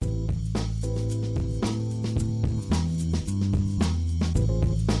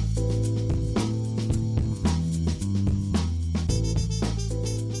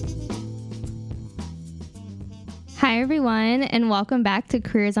Hi, everyone, and welcome back to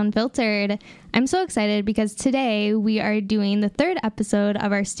Careers Unfiltered. I'm so excited because today we are doing the third episode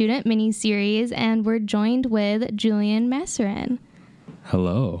of our student mini-series, and we're joined with Julian Masserin.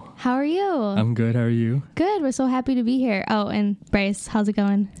 Hello. How are you? I'm good. How are you? Good. We're so happy to be here. Oh, and Bryce, how's it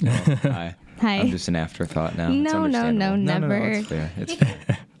going? Hi. Hi. I'm just an afterthought now. No, It's never. No, it's fair. It's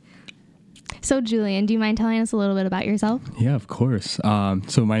fair. So, Julian, do you mind telling us a little bit about yourself? Yeah, of course.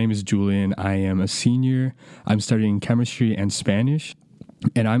 So my name is Julian. I am a senior. I'm studying chemistry and Spanish,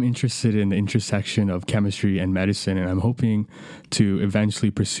 and I'm interested in the intersection of chemistry and medicine, and I'm hoping to eventually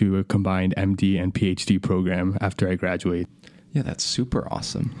pursue a combined MD and PhD program after I graduate. Yeah, that's super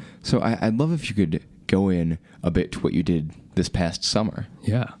awesome. So I'd love if you could go in a bit to what you did this past summer.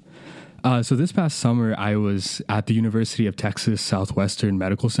 Yeah. So this past summer, I was at the University of Texas Southwestern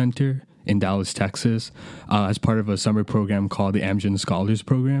Medical Center in Dallas, Texas, as part of a summer program called the Amgen Scholars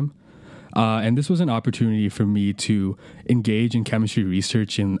Program. And this was an opportunity for me to engage in chemistry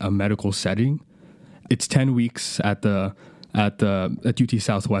research in a medical setting. It's 10 weeks at UT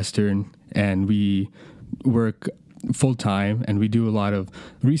Southwestern, and we work full-time, and we do a lot of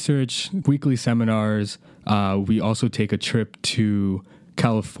research, weekly seminars. We also take a trip to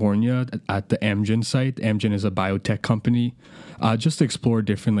California at the Amgen site. Amgen is a biotech company, just to explore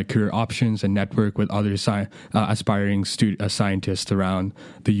different career options and network with other aspiring scientists around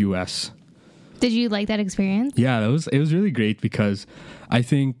the U.S. Did you like that experience? Yeah, it was really great because I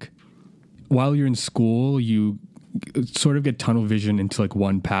think while you're in school, you sort of get tunnel vision into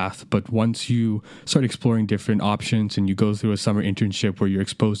one path, but once you start exploring different options and you go through a summer internship where you're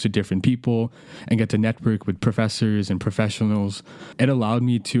exposed to different people and get to network with professors and professionals, it allowed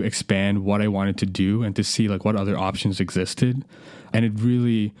me to expand what I wanted to do and to see what other options existed. And it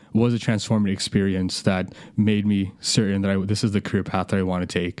really was a transformative experience that made me certain that this is the career path that I want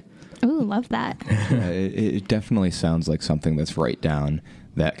to take. Ooh, love that. Yeah, it definitely sounds like something that's right down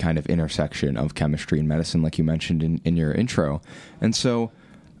that kind of intersection of chemistry and medicine, like you mentioned in your intro. And so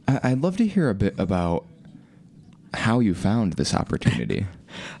I'd love to hear a bit about how you found this opportunity.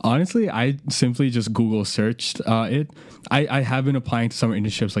 Honestly, I simply just Google searched it. I have been applying to summer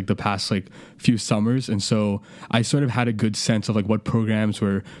internships the past few summers, and so I sort of had a good sense of what programs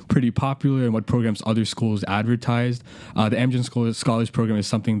were pretty popular and what programs other schools advertised. The Amgen Scholars Program is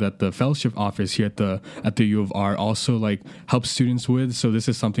something that the fellowship office here at the U of R also helps students with. So this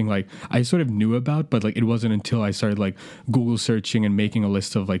is something I sort of knew about, but it wasn't until I started Google searching and making a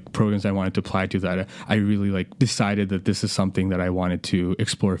list of programs I wanted to apply to that I really decided that this is something that I wanted to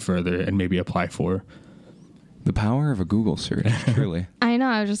explore further and maybe apply for. The power of a Google search, truly. I know.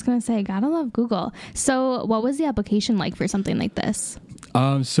 I was just going to say, gotta love Google. So what was the application like for something like this?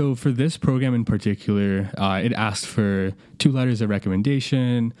 So for this program in particular, it asked for 2 letters of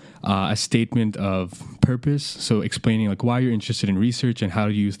recommendation, a statement of purpose, so explaining why you're interested in research and how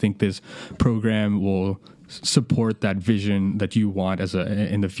do you think this program will support that vision that you want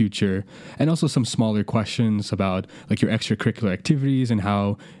in the future, and also some smaller questions about your extracurricular activities and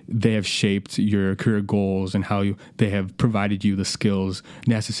how they have shaped your career goals and how they have provided you the skills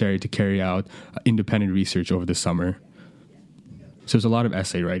necessary to carry out independent research over the summer. So there's a lot of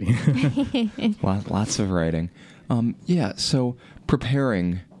essay writing. Lots of writing. So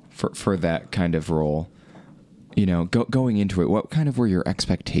preparing for that kind of role, going into it, what kind of were your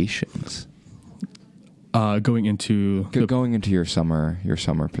expectations? Going into your summer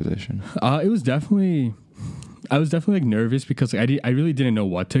position. I was definitely nervous because I really didn't know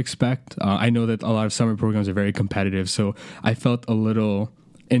what to expect. I know that a lot of summer programs are very competitive, so I felt a little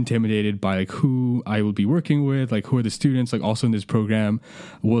intimidated by who I will be working with, who are the students, also in this program,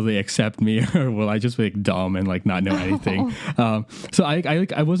 will they accept me or will I just be dumb and not know anything? So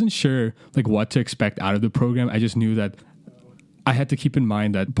I wasn't sure what to expect out of the program. I just knew that I had to keep in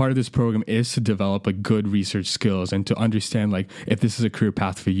mind that part of this program is to develop good research skills and to understand if this is a career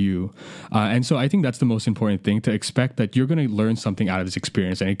path for you. And so I think that's the most important thing, to expect that you're going to learn something out of this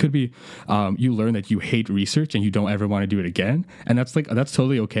experience. And it could be you learn that you hate research and you don't ever want to do it again. And that's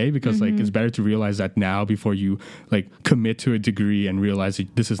totally okay, because it's better to realize that now before you commit to a degree and realize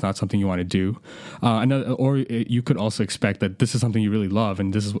that this is not something you want to do. Or you could also expect that this is something you really love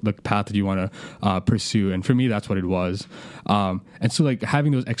and this is the path that you want to pursue. And for me, that's what it was. And so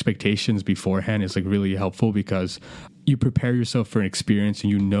having those expectations beforehand is really helpful, because you prepare yourself for an experience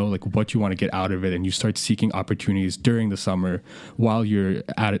and what you want to get out of it, and you start seeking opportunities during the summer while you're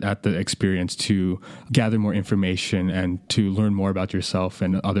at the experience to gather more information and to learn more about yourself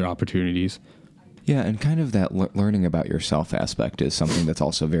and other opportunities. Yeah, and kind of that learning about yourself aspect is something that's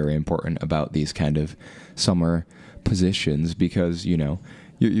also very important about these kind of summer positions, because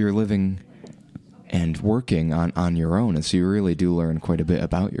you're living and working on your own. And so you really do learn quite a bit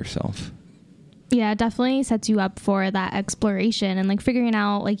about yourself. Yeah, it definitely sets you up for that exploration and like figuring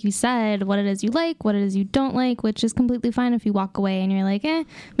out, like you said, what it is you like, what it is you don't like, which is completely fine if you walk away and you're like,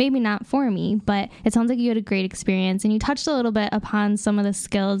 maybe not for me. But it sounds like you had a great experience, and you touched a little bit upon some of the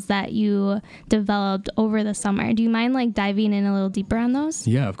skills that you developed over the summer. Do you mind like diving in a little deeper on those?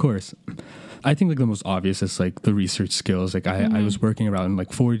 Yeah, of course. I think like the most obvious is like the research skills. Like I was working around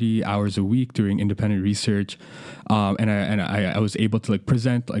like 40 hours a week doing independent research, and I was able to like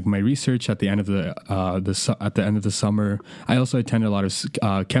present like my research at the end of the summer. I also attended a lot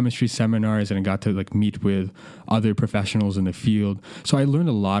of chemistry seminars, and I got to like meet with other professionals in the field. So I learned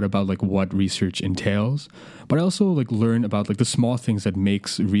a lot about like what research entails, but I also like learned about like the small things that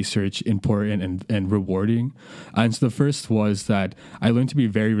makes research important and rewarding. And so the first was that I learned to be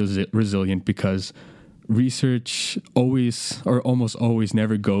very resilient, because research always or almost always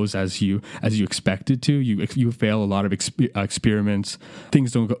never goes as you expect it to. You fail a lot of experiments.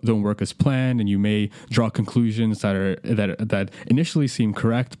 Things don't work as planned, and you may draw conclusions that initially seem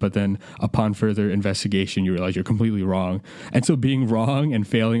correct, but then upon further investigation you realize you're completely wrong. And so being wrong and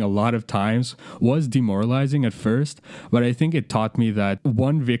failing a lot of times was demoralizing at first, but I think it taught me that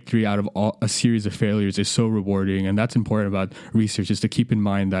one victory out of a series of failures is so rewarding. And that's important about research, is to keep in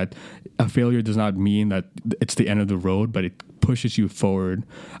mind that a failure does not mean that it's the end of the road, but it pushes you forward.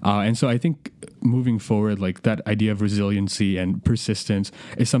 And so I think moving forward, like that idea of resiliency and persistence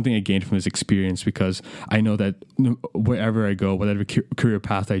is something I gained from this experience, because I know that wherever I go, whatever career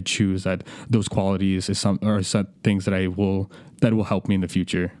path I choose, that those qualities are some things that will help me in the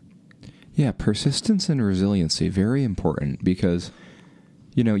future. Yeah, persistence and resiliency, very important, because,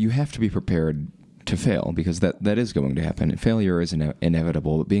 you have to be prepared to fail, because that is going to happen. Failure is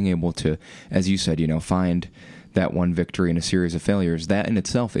inevitable, but being able to, as you said, find that one victory in a series of failures, that in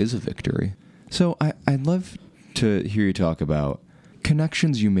itself is a victory. So I'd love to hear you talk about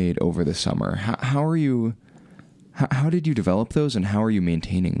connections you made over the summer. How did you develop those, and how are you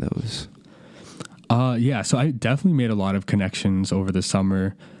maintaining those? So I definitely made a lot of connections over the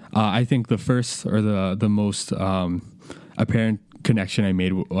summer. I think the first or the most apparent connection I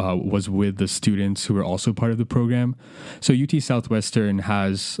made was with the students who were also part of the program. So UT Southwestern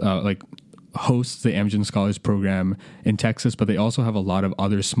has hosts the Amgen Scholars Program in Texas, but they also have a lot of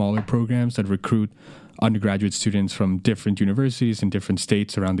other smaller programs that recruit undergraduate students from different universities in different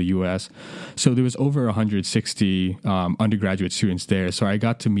states around the U.S. So there was over 160 undergraduate students there. So I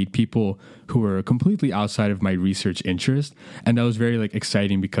got to meet people who were completely outside of my research interest. And that was very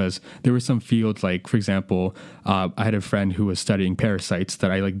exciting, because there were some fields, like, for example, I had a friend who was studying parasites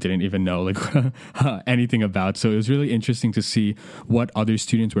that I didn't even know anything about. So it was really interesting to see what other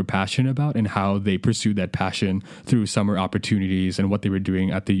students were passionate about and how they pursued that passion through summer opportunities and what they were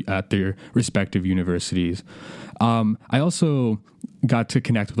doing at their respective universities. I also got to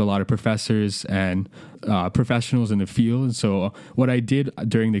connect with a lot of professors and professionals in the field. And so what I did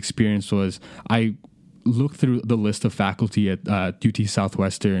during the experience was I looked through the list of faculty at UT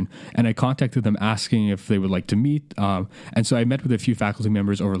Southwestern, and I contacted them asking if they would like to meet. And so I met with a few faculty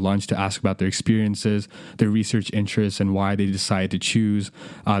members over lunch to ask about their experiences, their research interests, and why they decided to choose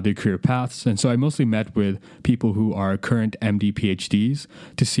their career paths. And so I mostly met with people who are current MD PhDs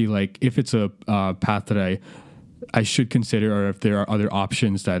to see if it's a path that I should consider, or if there are other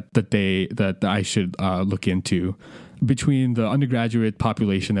options that I should look into. Between the undergraduate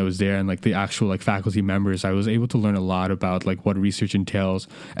population that was there and the actual faculty members, I was able to learn a lot about what research entails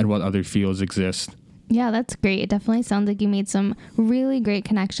and what other fields exist. Yeah, that's great. It definitely sounds like you made some really great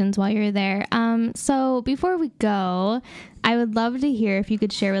connections while you were there. So before we go, I would love to hear if you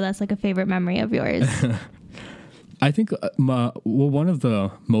could share with us a favorite memory of yours. I think one of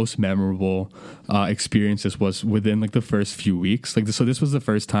the most memorable experiences was within the first few weeks. So this was the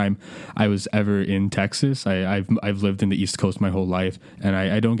first time I was ever in Texas. I've lived in the East Coast my whole life, and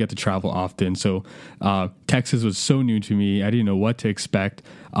I don't get to travel often. So Texas was so new to me. I didn't know what to expect,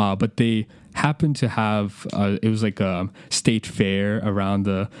 but they happened to have it was a state fair around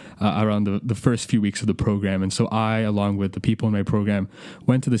the first few weeks of the program, and so I, along with the people in my program,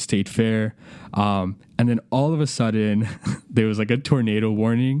 went to the state fair, and then all of a sudden there was a tornado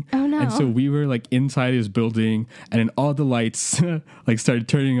warning. Oh no. And so we were inside this building, and then all the lights started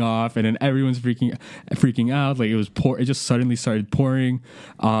turning off, and then everyone's freaking out. It just suddenly started pouring,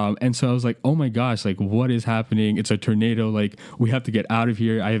 and so I was oh my gosh, what is happening? It's a tornado. We have to get out of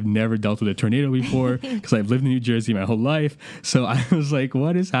here. I have never dealt with a tornado before because I've lived in New Jersey my whole life. So I was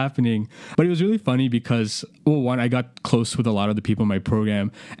what is happening? But it was really funny because, well, one, I got close with a lot of the people in my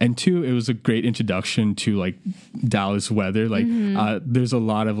program, and two, it was a great introduction into like Dallas weather. Like there's a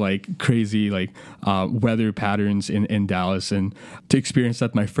lot of like crazy like weather patterns in Dallas, and to experience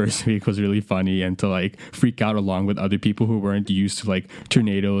that my first week was really funny, and to like freak out along with other people who weren't used to like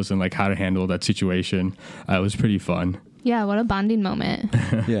tornadoes and like how to handle that situation. It was pretty fun. Yeah, what a bonding moment.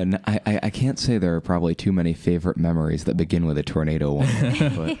 Yeah, I can't say there are probably too many favorite memories that begin with a tornado one.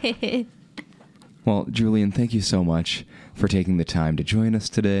 But, well, Julian, thank you so much for taking the time to join us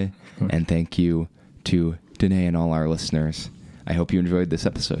today. And thank you to Danae and all our listeners. I hope you enjoyed this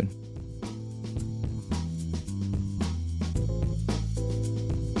episode.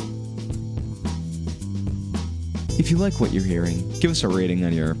 If you like what you're hearing, give us a rating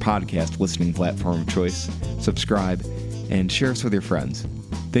on your podcast listening platform of choice, subscribe, and share us with your friends.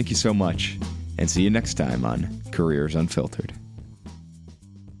 Thank you so much, and see you next time on Careers Unfiltered.